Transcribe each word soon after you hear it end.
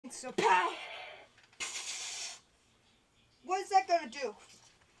So, pow! What is that gonna do?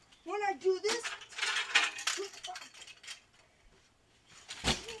 When I do this,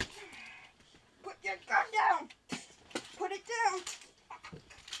 put your gun down. Put it down.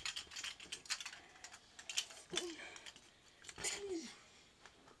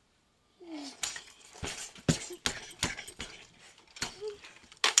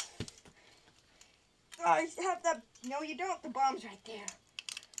 I have the... No, you don't. The bomb's right there.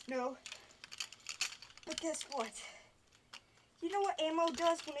 No. But guess what? You know what ammo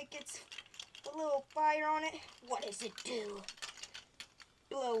does when it gets a little fire on it? What does it do?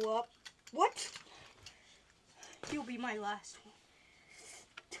 Blow up. What? You'll be my last one.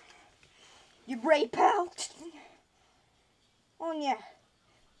 You ready, pal? On ya.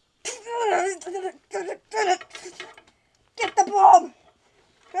 Get the bomb!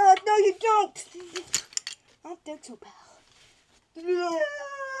 No, you don't! I don't think so, pal.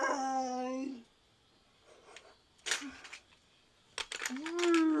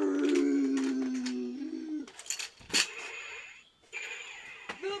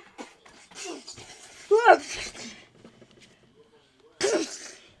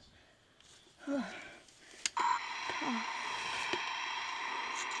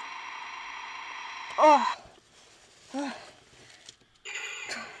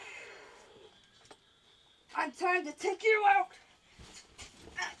 I'm time to take you out.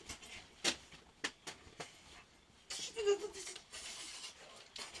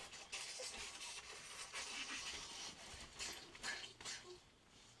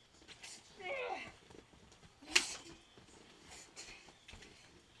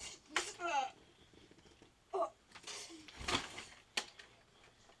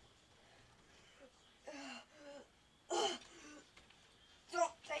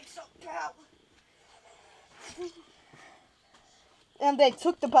 Don't take so, pal. And they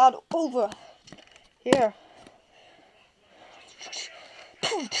took the bottle over here.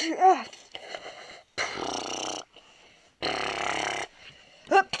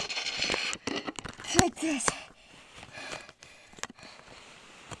 Take this.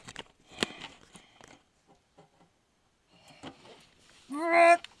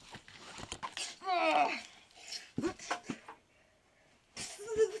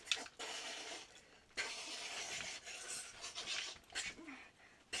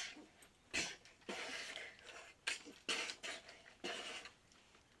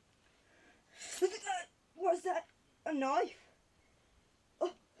 Was that a knife?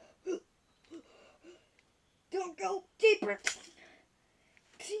 Oh. Don't go deeper.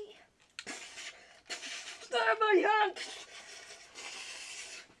 See? There, my hand.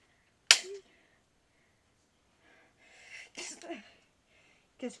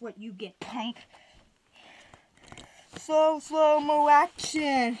 Guess what you get, punk? Slow-mo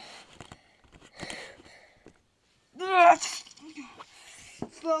action.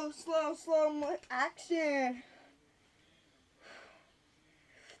 Slow-mo action.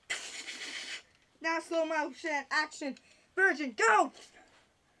 Now slow motion action. Virgin, go!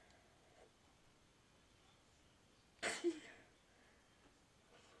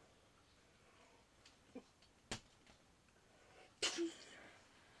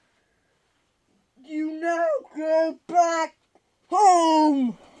 You now go back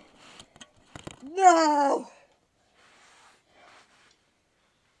home. No.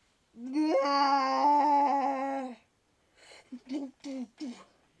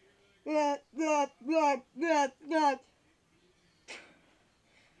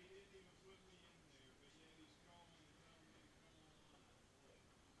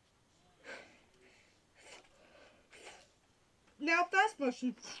 Now fast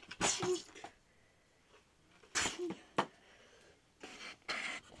motion.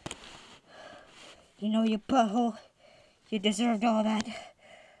 You know, you butthole, you deserved all that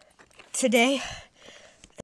today.